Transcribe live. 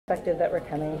perspective that we're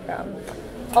coming from.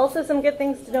 Also, some good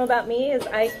things to know about me is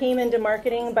I came into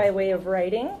marketing by way of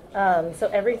writing. So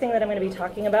everything that I'm going to be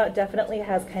talking about definitely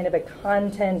has kind of a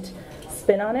content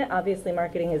spin on it. Obviously,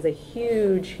 marketing is a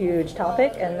huge, huge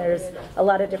topic, and there's a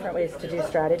lot of different ways to do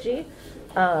strategy.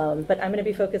 But I'm going to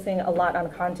be focusing a lot on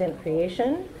content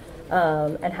creation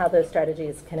and how those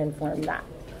strategies can inform that.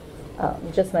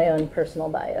 Just my own personal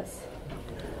bias.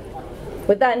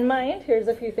 With that in mind, here's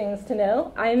a few things to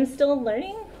know. I'm still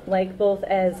learning, like both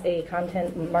as a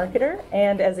content marketer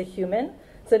and as a human.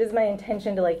 So it is my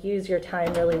intention to use your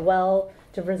time really well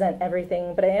to present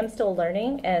everything, but I am still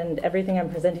learning, and everything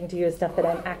I'm presenting to you is stuff that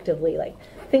I'm actively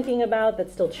thinking about,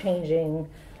 that's still changing.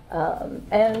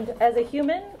 And as a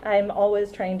human, I'm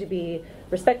always trying to be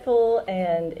respectful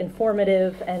and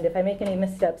informative, and if I make any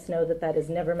missteps, know that that is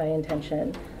never my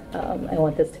intention. I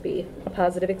want this to be a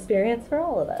positive experience for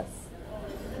all of us.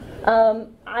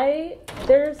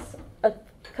 There's a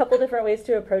couple different ways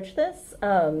to approach this,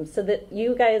 so that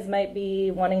you guys might be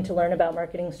wanting to learn about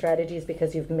marketing strategies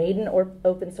because you've made an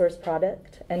open source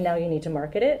product and now you need to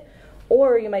market it.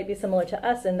 Or you might be similar to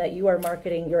us in that you are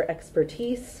marketing your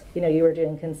expertise, you are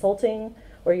doing consulting,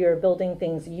 or you're building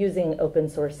things using open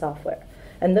source software.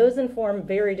 And those inform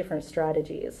very different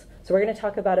strategies. So we're going to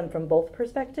talk about them from both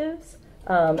perspectives,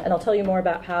 and I'll tell you more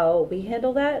about how we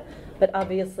handle that, but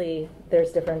obviously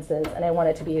there's differences, and I want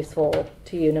it to be useful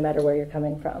to you no matter where you're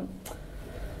coming from.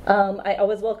 I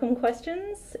always welcome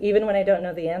questions, even when I don't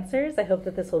know the answers. I hope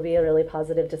that this will be a really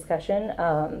positive discussion.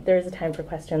 There is a time for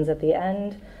questions at the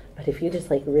end. But if you just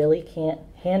really can't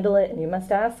handle it and you must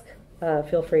ask,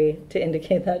 feel free to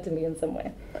indicate that to me in some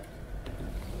way.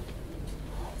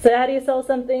 So how do you sell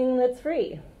something that's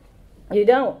free? You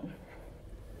don't.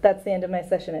 That's the end of my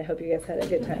session. I hope you guys had a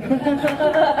good time.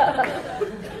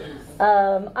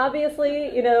 Obviously,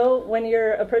 when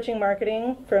you're approaching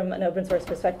marketing from an open source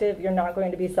perspective, you're not going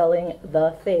to be selling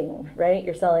the thing, right?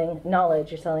 You're selling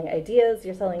knowledge, you're selling ideas,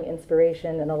 you're selling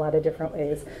inspiration in a lot of different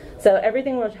ways. So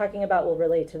everything we're talking about will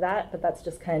relate to that, but that's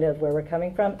just kind of where we're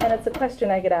coming from. And it's a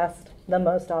question I get asked the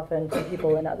most often from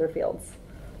people in other fields.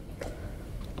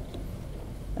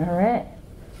 All right.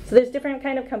 So there's different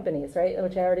kind of companies, right,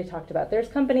 which I already talked about. There's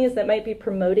companies that might be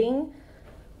promoting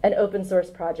an open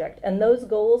source project, and those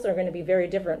goals are going to be very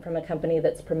different from a company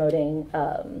that's promoting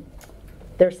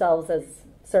themselves as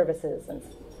services. And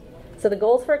so the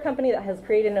goals for a company that has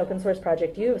created an open source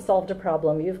project, you have solved a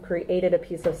problem, you've created a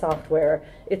piece of software,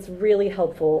 it's really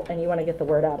helpful, and you want to get the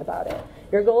word out about it.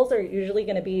 Your goals are usually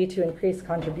going to be to increase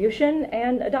contribution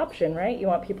and adoption, right? You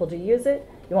want people to use it,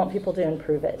 you want people to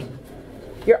improve it.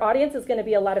 Your audience is going to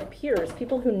be a lot of peers,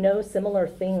 people who know similar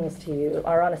things to you,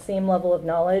 are on a same level of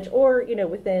knowledge, or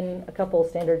within a couple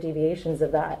standard deviations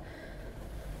of that.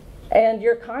 And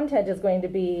your content is going to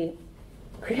be,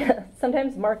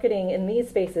 sometimes marketing in these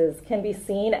spaces can be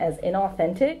seen as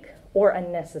inauthentic or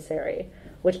unnecessary,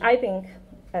 which I think,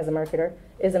 as a marketer,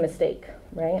 is a mistake,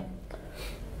 right?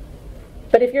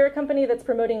 But if you're a company that's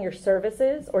promoting your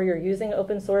services, or you're using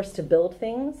open source to build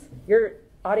things, your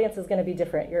audience is going to be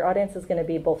different. Your audience is going to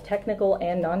be both technical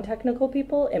and non-technical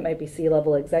people. It might be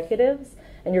C-level executives.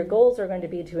 And your goals are going to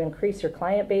be to increase your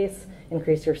client base,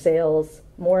 increase your sales,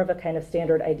 more of a kind of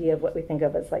standard idea of what we think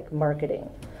of as marketing.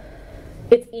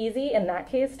 It's easy in that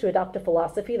case to adopt a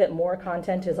philosophy that more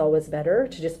content is always better,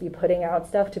 to just be putting out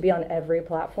stuff to be on every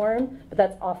platform, but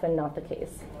that's often not the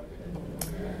case.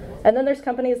 And then there's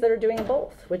companies that are doing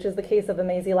both, which is the case of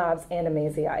Amazee Labs and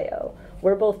Amazee.io.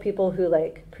 We're both people who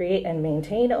create and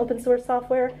maintain open source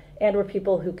software, and we're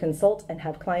people who consult and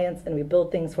have clients, and we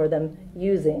build things for them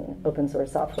using open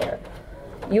source software.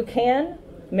 You can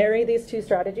marry these two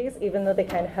strategies, even though they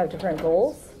kind of have different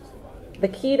goals. The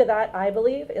key to that, I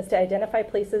believe, is to identify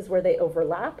places where they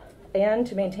overlap and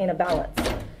to maintain a balance.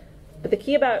 But the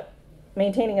key about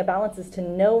maintaining a balance is to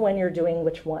know when you're doing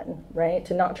which one, right?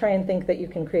 To not try and think that you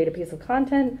can create a piece of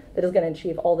content that is going to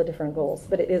achieve all the different goals,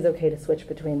 but it is okay to switch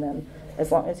between them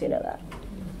as long as you know that.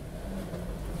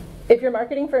 If you're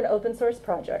marketing for an open source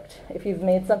project, if you've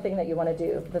made something that you want to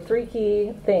do, the three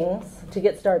key things to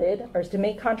get started are to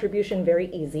make contribution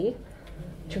very easy,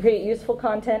 to create useful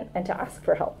content, and to ask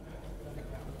for help.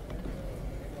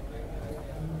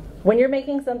 When you're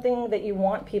making something that you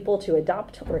want people to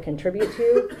adopt or contribute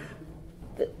to,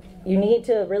 you need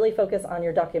to really focus on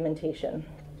your documentation.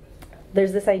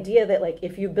 There's this idea that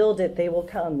if you build it, they will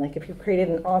come. If you've created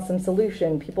an awesome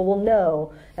solution, people will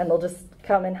know, and they'll just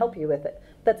come and help you with it.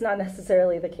 That's not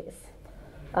necessarily the case.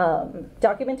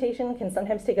 Documentation can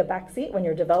sometimes take a backseat when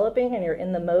you're developing and you're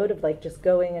in the mode of just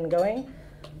going and going.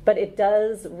 But it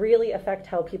does really affect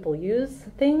how people use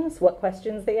things, what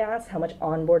questions they ask, how much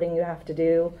onboarding you have to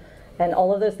do. And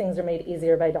all of those things are made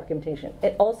easier by documentation.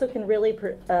 It also can really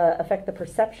affect the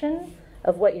perception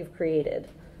of what you've created.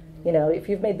 You know, if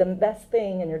you've made the best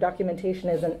thing and your documentation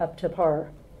isn't up to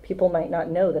par, people might not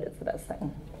know that it's the best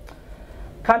thing.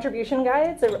 Contribution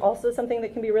guides are also something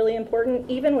that can be really important.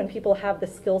 Even when people have the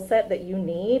skill set that you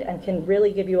need and can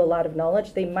really give you a lot of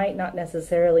knowledge, they might not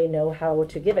necessarily know how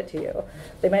to give it to you.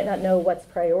 They might not know what's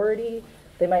priority.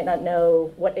 They might not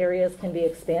know what areas can be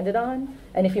expanded on.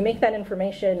 And if you make that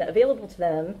information available to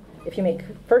them, if you make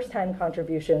first-time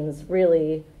contributions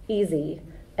really easy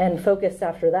and focused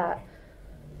after that,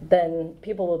 then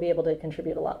people will be able to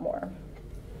contribute a lot more.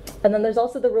 And then there's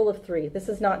also the rule of 3. This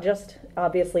is not just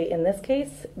obviously in this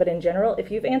case, but in general, if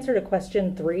you've answered a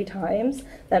question 3 times,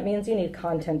 that means you need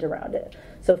content around it.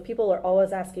 So if people are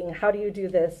always asking, how do you do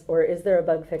this? Or is there a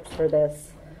bug fix for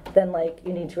this? Then like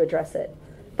you need to address it.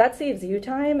 That saves you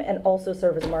time and also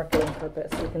serves a marketing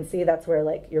purpose. You can see that's where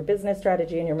like your business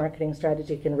strategy and your marketing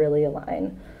strategy can really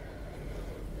align.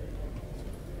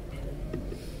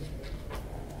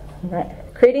 All right.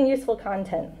 Creating useful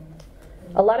content.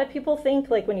 A lot of people think,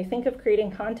 like when you think of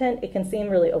creating content, it can seem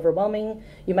really overwhelming.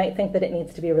 You might think that it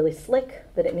needs to be really slick,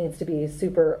 that it needs to be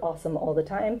super awesome all the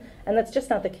time, and that's just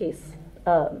not the case.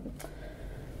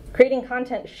 Creating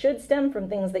content should stem from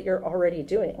things that you're already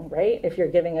doing, right? If you're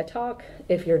giving a talk,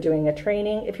 if you're doing a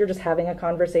training, if you're just having a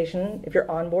conversation, if you're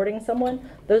onboarding someone,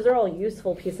 those are all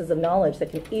useful pieces of knowledge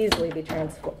that can easily be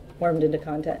transformed into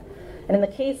content. And in the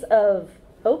case of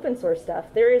open source stuff,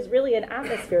 there is really an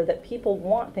atmosphere that people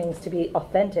want things to be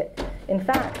authentic. In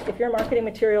fact, if your marketing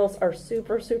materials are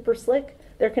super, super slick,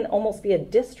 there can almost be a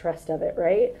distrust of it,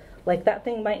 right? Like that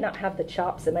thing might not have the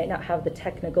chops, it might not have the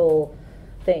technical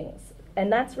things.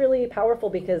 And that's really powerful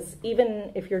because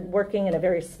even if you're working in a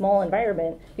very small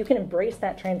environment, you can embrace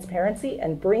that transparency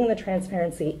and bring the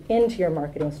transparency into your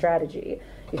marketing strategy.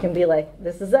 You can be like,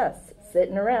 this is us,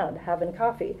 sitting around, having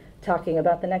coffee, talking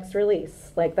about the next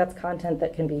release. Like that's content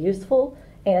that can be useful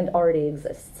and already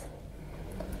exists.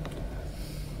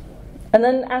 And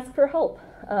then ask for help.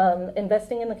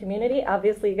 Investing in the community.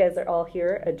 Obviously, you guys are all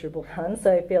here at DrupalCon,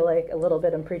 so I feel like a little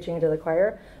bit I'm preaching to the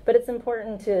choir. But it's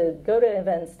important to go to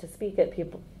events, to speak at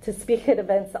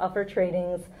events, offer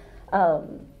trainings.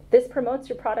 This promotes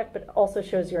your product, but also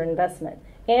shows your investment.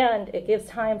 And it gives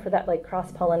time for that like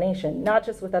cross-pollination, not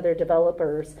just with other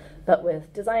developers, but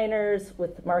with designers,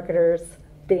 with marketers.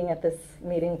 Being at this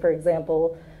meeting, for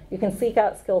example, you can seek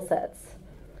out skill sets.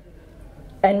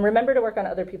 And remember to work on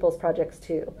other people's projects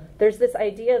too. There's this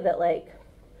idea that like,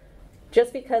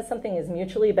 just because something is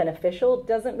mutually beneficial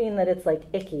doesn't mean that it's like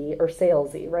icky or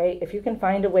salesy, right? If you can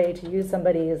find a way to use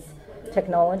somebody's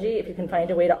technology, if you can find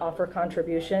a way to offer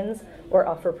contributions or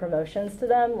offer promotions to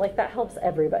them, like that helps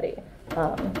everybody.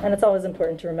 And it's always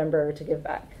important to remember to give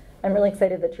back. I'm really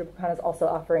excited that DrupalCon is also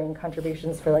offering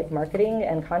contributions for like marketing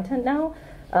and content now,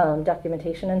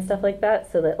 documentation and stuff like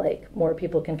that, so that like more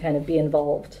people can kind of be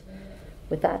involved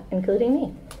with that, including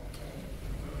me.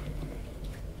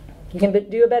 You can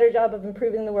do a better job of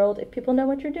improving the world if people know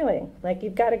what you're doing. Like,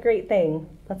 you've got a great thing,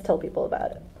 let's tell people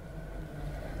about it.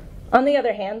 On the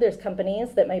other hand, there's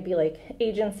companies that might be like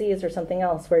agencies or something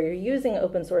else where you're using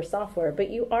open source software, but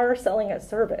you are selling a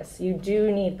service. You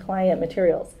do need client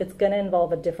materials. It's going to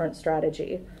involve a different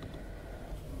strategy.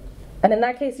 And in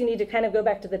that case, you need to kind of go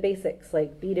back to the basics,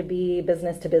 like B2B,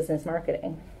 business-to-business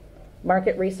marketing.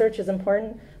 Market research is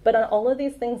important, but on all of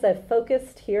these things, I've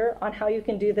focused here on how you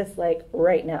can do this like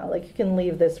right now, like you can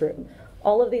leave this room.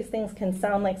 All of these things can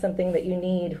sound like something that you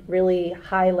need really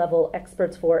high-level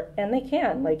experts for, and they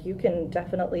can, like you can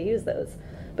definitely use those.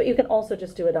 But you can also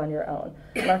just do it on your own.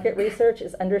 Market research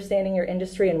is understanding your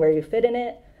industry and where you fit in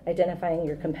it, identifying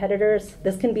your competitors.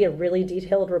 This can be a really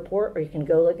detailed report, or you can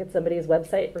go look at somebody's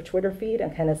website or Twitter feed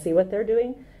and kind of see what they're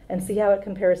doing and see how it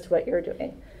compares to what you're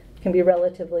doing. Can be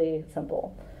relatively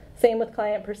simple. Same with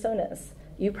client personas.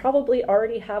 You probably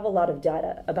already have a lot of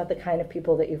data about the kind of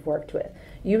people that you've worked with.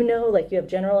 You know, like you have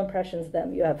general impressions of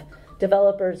them. You have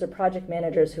developers or project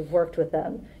managers who've worked with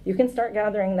them. You can start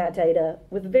gathering that data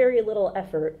with very little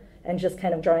effort and just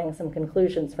kind of drawing some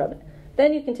conclusions from it.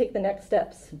 Then you can take the next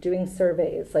steps, doing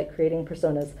surveys, like creating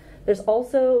personas.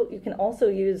 You can also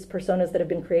use personas that have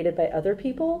been created by other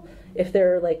people if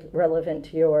they're like relevant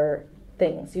to your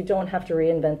things. You don't have to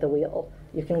reinvent the wheel.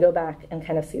 You can go back and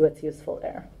kind of see what's useful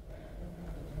there.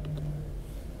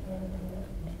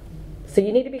 So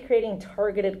you need to be creating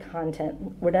targeted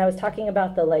content. When I was talking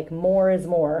about the like more is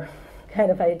more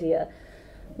kind of idea,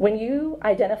 when you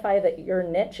identify that your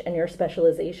niche and your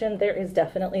specialization, there is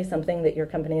definitely something that your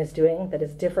company is doing that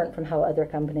is different from how other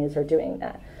companies are doing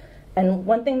that. And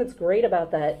one thing that's great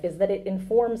about that is that it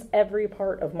informs every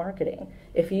part of marketing.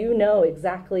 If you know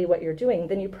exactly what you're doing,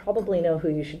 then you probably know who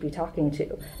you should be talking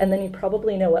to. And then you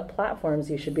probably know what platforms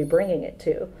you should be bringing it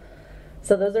to.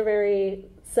 So those are very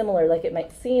similar. Like, it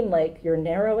might seem like you're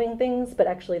narrowing things, but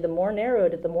actually the more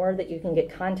narrowed, the more that you can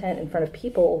get content in front of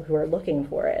people who are looking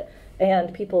for it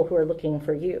and people who are looking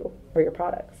for you or your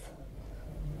products.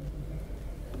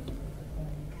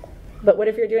 But what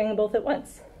if you're doing both at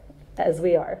once, as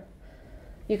we are?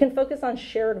 You can focus on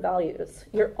shared values.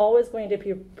 You're always going to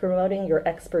be promoting your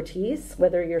expertise,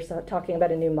 whether you're talking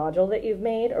about a new module that you've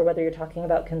made or whether you're talking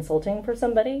about consulting for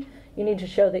somebody. You need to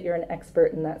show that you're an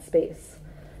expert in that space.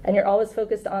 And you're always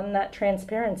focused on that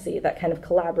transparency, that kind of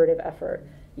collaborative effort.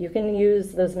 You can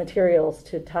use those materials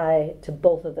to tie to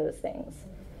both of those things.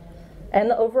 And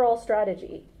the overall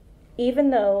strategy, even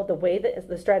though the way that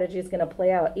the strategy is going to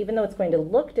play out, even though it's going to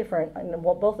look different in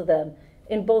both of them,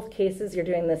 in both cases, you're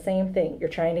doing the same thing. You're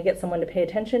trying to get someone to pay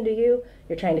attention to you,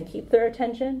 you're trying to keep their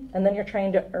attention, and then you're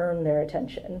trying to earn their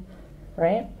attention,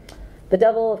 right? The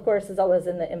devil, of course, is always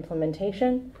in the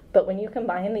implementation, but when you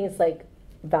combine these like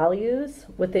values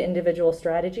with the individual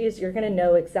strategies, you're going to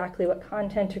know exactly what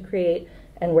content to create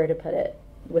and where to put it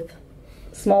with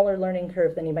smaller learning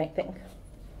curve than you might think.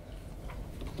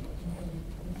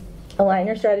 Align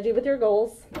your strategy with your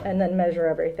goals and then measure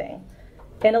everything.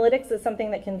 Analytics is something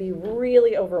that can be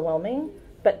really overwhelming,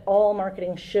 but all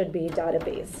marketing should be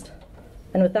data-based.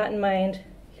 And with that in mind,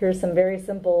 here's some very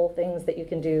simple things that you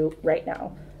can do right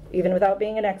now, even without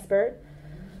being an expert.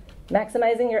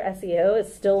 Maximizing your SEO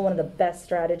is still one of the best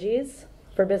strategies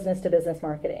for business-to-business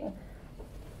marketing.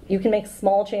 You can make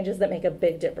small changes that make a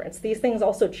big difference. These things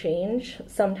also change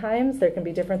sometimes. There can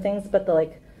be different things, but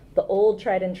the old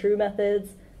tried and true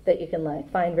methods that you can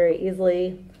find very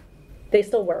easily, they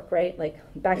still work, right? Like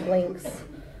backlinks,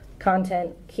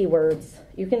 content, keywords.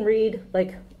 You can read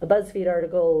like a BuzzFeed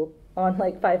article on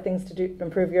 5 things to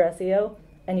improve your SEO,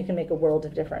 and you can make a world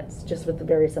of difference just with the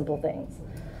very simple things.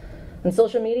 In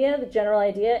social media, the general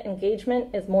idea,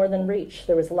 engagement is more than reach.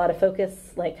 There was a lot of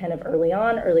focus kind of early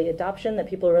on, early adoption, that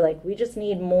people were like, we just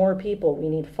need more people, we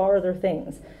need farther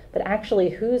things. But actually,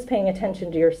 who's paying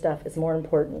attention to your stuff is more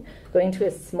important. Going to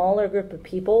a smaller group of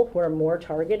people who are more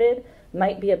targeted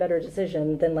might be a better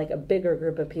decision than a bigger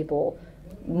group of people,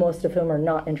 most of whom are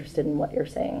not interested in what you're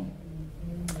saying.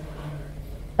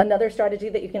 Another strategy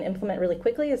that you can implement really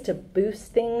quickly is to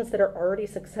boost things that are already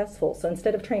successful. So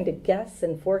instead of trying to guess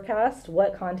and forecast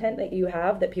what content that you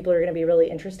have that people are going to be really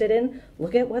interested in,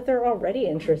 look at what they're already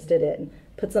interested in.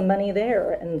 Put some money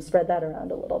there and spread that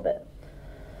around a little bit.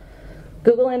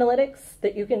 Google Analytics,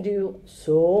 that you can do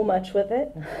so much with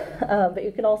it, but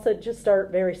you can also just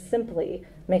start very simply,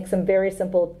 make some very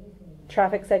simple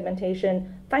traffic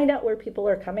segmentation, find out where people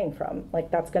are coming from.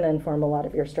 That's going to inform a lot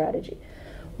of your strategy.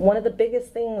 One of the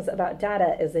biggest things about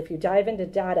data is if you dive into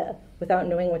data without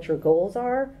knowing what your goals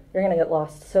are, you're going to get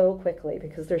lost so quickly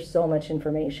because there's so much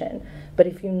information. But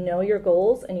if you know your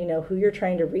goals and you know who you're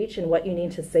trying to reach and what you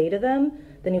need to say to them,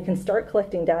 then you can start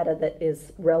collecting data that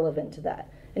is relevant to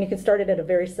that. And you can start it at a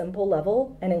very simple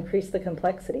level and increase the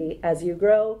complexity as you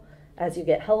grow, as you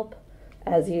get help,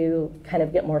 as you kind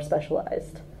of get more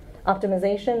specialized.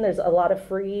 Optimization, there's a lot of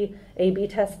free A/B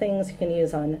test things you can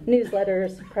use on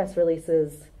newsletters, press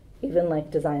releases, even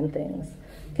design things.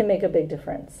 It can make a big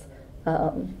difference.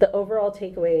 The overall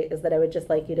takeaway is that I would just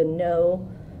like you to know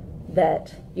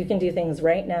that you can do things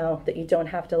right now, that you don't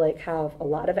have to have a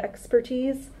lot of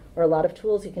expertise or a lot of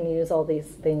tools. You can use all these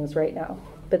things right now.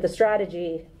 But the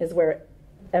strategy is where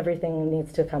everything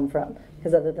needs to come from,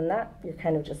 because other than that, you're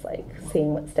kind of just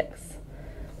seeing what sticks.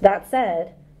 That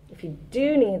said, if you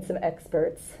do need some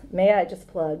experts, may I just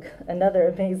plug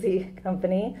another Amazee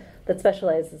company that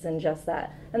specializes in just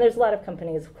that. And there's a lot of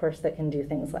companies, of course, that can do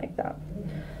things like that.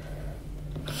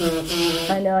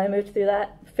 I know I moved through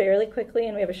that fairly quickly,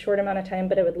 and we have a short amount of time,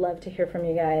 but I would love to hear from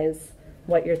you guys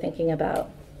what you're thinking about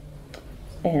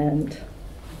and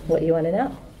what you want to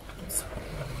know.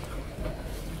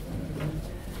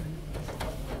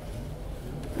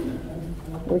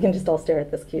 We can just all stare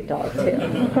at this cute dog, too.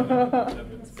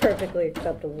 It's perfectly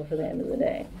acceptable for the end of the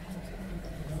day.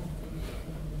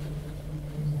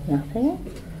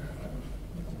 Nothing?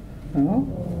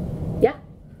 No? Yeah?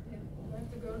 Do I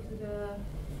have to go to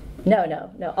the...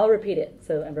 No. I'll repeat it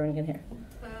so everyone can hear.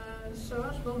 So I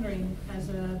was wondering, as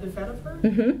a developer,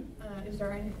 is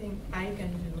there anything I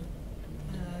can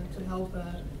do to help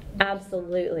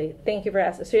Absolutely. Thank you for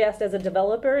asking. So you asked, as a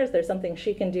developer, is there something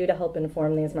she can do to help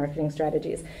inform these marketing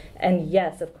strategies? And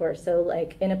yes, of course. So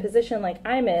like in a position like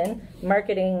I'm in,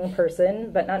 marketing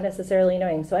person, but not necessarily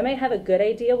knowing. So I might have a good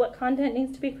idea what content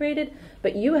needs to be created,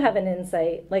 but you have an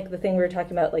insight, like the thing we were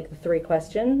talking about, like the 3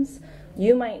 questions.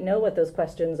 You might know what those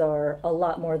questions are a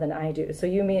lot more than I do. So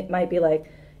you might be like,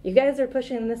 you guys are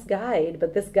pushing this guide,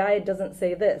 but this guide doesn't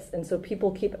say this. And so people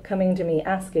keep coming to me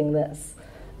asking this.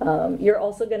 You're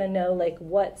also going to know, like,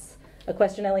 what's a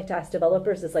question I like to ask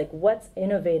developers is like, what's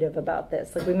innovative about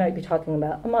this? Like, we might be talking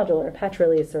about a module or a patch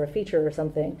release or a feature or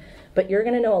something, but you're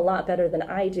going to know a lot better than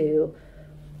I do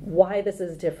why this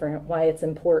is different, why it's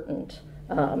important.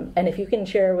 And if you can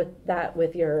share that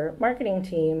with your marketing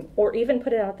team, or even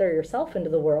put it out there yourself into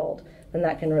the world, then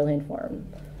that can really inform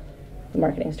the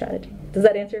marketing strategy. Does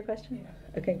that answer your question?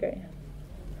 Yeah. Okay, great.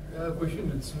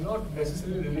 Question, it's not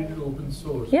necessarily related to open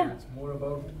source. Yeah. It's more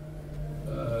about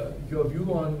your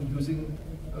view on using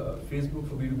Facebook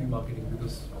for B2B marketing,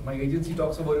 because my agency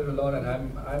talks about it a lot, and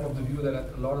I'm of the view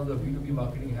that a lot of the B2B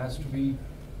marketing has to be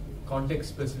context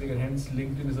specific, and hence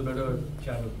LinkedIn is a better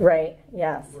channel. Right,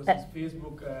 yes. Versus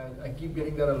Facebook, and I keep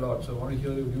getting that a lot, so I want to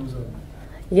hear your views on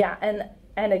that. Yeah,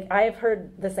 and I've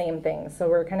heard the same thing. So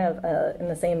we're kind of in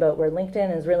the same boat where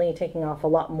LinkedIn is really taking off a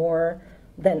lot more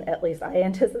than at least I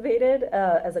anticipated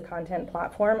as a content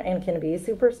platform, and can be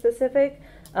super specific.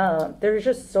 There's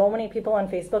just so many people on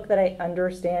Facebook that I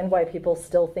understand why people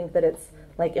still think that it's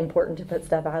like important to put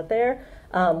stuff out there.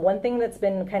 One thing that's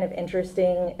been kind of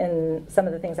interesting in some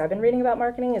of the things I've been reading about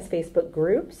marketing is Facebook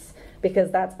groups,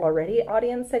 because that's already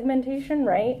audience segmentation,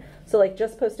 right? So like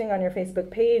just posting on your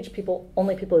Facebook page,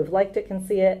 only people who've liked it can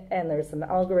see it, and there's some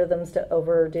algorithms to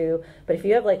overdo. But if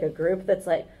you have like a group that's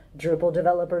like Drupal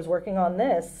developers working on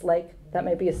this, like that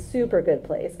might be a super good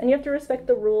place. And you have to respect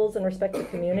the rules and respect the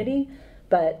community,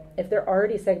 but if they're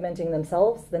already segmenting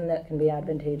themselves, then that can be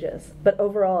advantageous. But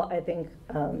overall, I think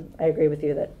I agree with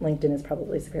you that LinkedIn is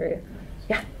probably superior.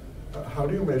 Yeah? How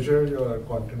do you measure your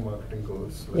content marketing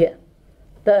goals? Yeah.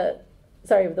 The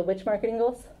which marketing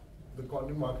goals? The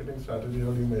content marketing strategy,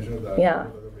 how do you measure that? Yeah.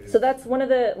 So that's one of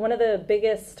the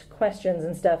biggest questions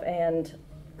and stuff, and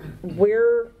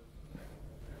we're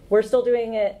still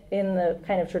doing it in the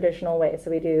kind of traditional way. So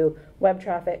we do web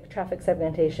traffic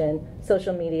segmentation,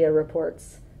 social media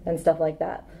reports, and stuff like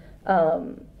that.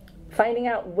 Finding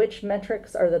out which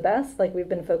metrics are the best, like we've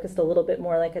been focused a little bit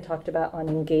more, like I talked about, on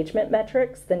engagement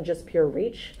metrics than just pure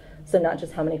reach. So not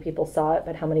just how many people saw it,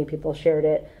 but how many people shared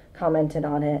it, commented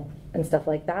on it, and stuff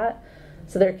like that.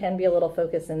 So there can be a little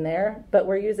focus in there, but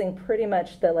we're using pretty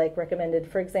much the like recommended.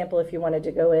 For example, if you wanted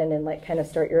to go in and like kind of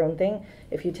start your own thing,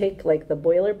 if you take like the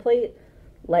boilerplate,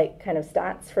 like kind of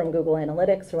stats from Google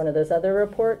Analytics or one of those other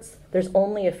reports, there's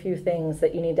only a few things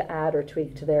that you need to add or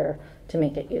tweak to there to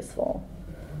make it useful,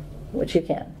 which you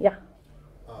can. Yeah.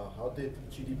 How did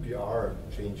GDPR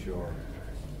change your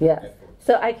efforts?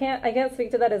 So I can't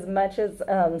speak to that as much as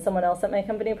someone else at my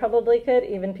company probably could,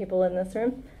 even people in this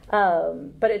room.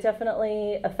 But it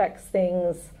definitely affects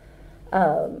things.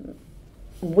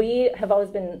 We have always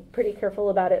been pretty careful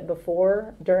about it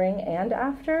before, during, and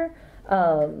after.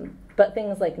 But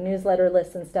things like newsletter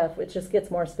lists and stuff, which just gets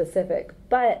more specific.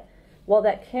 But while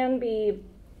that can be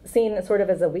seen sort of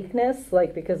as a weakness,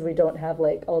 like because we don't have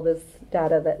like all this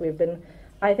data that we've been,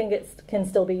 I think it can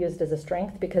still be used as a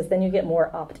strength, because then you get more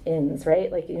opt-ins,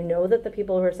 right? Like you know that the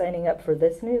people who are signing up for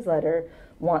this newsletter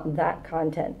want that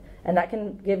content. And that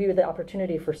can give you the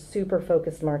opportunity for super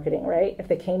focused marketing, right? If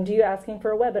they came to you asking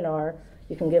for a webinar,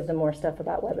 you can give them more stuff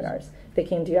about webinars. If they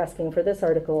came to you asking for this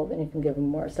article, then you can give them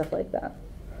more stuff like that.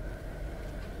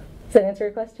 Does that answer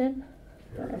your question?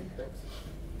 Yeah, thanks.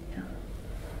 Yeah.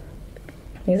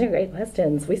 These are great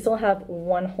questions. We still have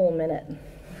 1 whole minute.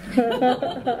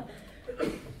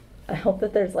 I hope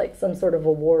that there's like some sort of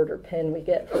award or pin we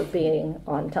get for being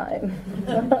on time.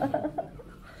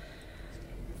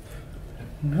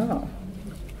 No.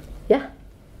 Yeah?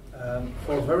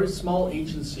 For a very small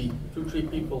agency,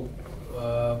 2-3 people,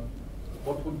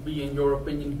 what would be, in your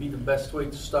opinion, be the best way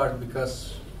to start?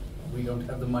 Because we don't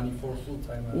have the money for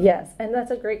full-time. Yes, and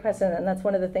that's a great question, and that's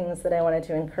one of the things that I wanted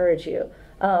to encourage you.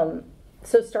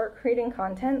 So start creating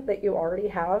content that you already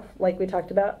have, like we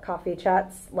talked about, coffee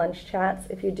chats, lunch chats.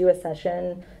 If you do a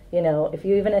session, if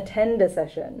you even attend a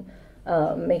session,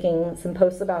 making some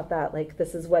posts about that, like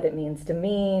this is what it means to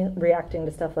me, reacting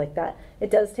to stuff like that. It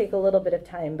does take a little bit of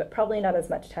time, but probably not as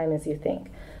much time as you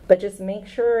think. But just make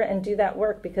sure and do that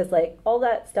work, because like all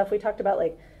that stuff we talked about,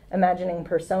 like imagining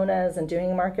personas and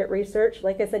doing market research,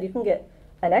 like I said, you can get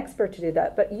an expert to do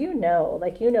that, but you know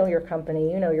your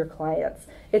company, you know your clients.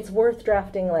 It's worth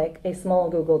drafting like a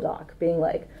small Google Doc, being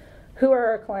like, who are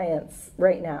our clients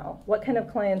right now? What kind of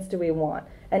clients do we want?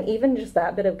 And even just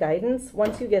that bit of guidance,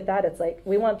 once you get that, it's like,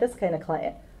 we want this kind of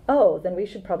client. Oh, then we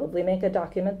should probably make a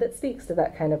document that speaks to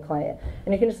that kind of client.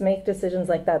 And you can just make decisions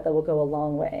like that that will go a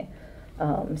long way.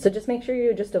 So just make sure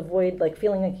you just avoid like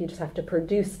feeling like you just have to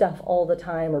produce stuff all the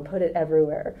time or put it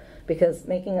everywhere, because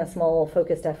making a small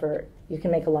focused effort, you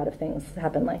can make a lot of things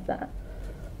happen like that.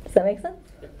 Does that make sense?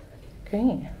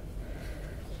 Great.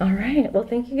 All right. Well,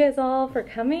 thank you guys all for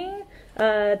coming.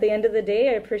 At the end of the day,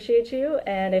 I appreciate you,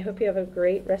 and I hope you have a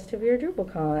great rest of your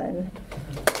DrupalCon.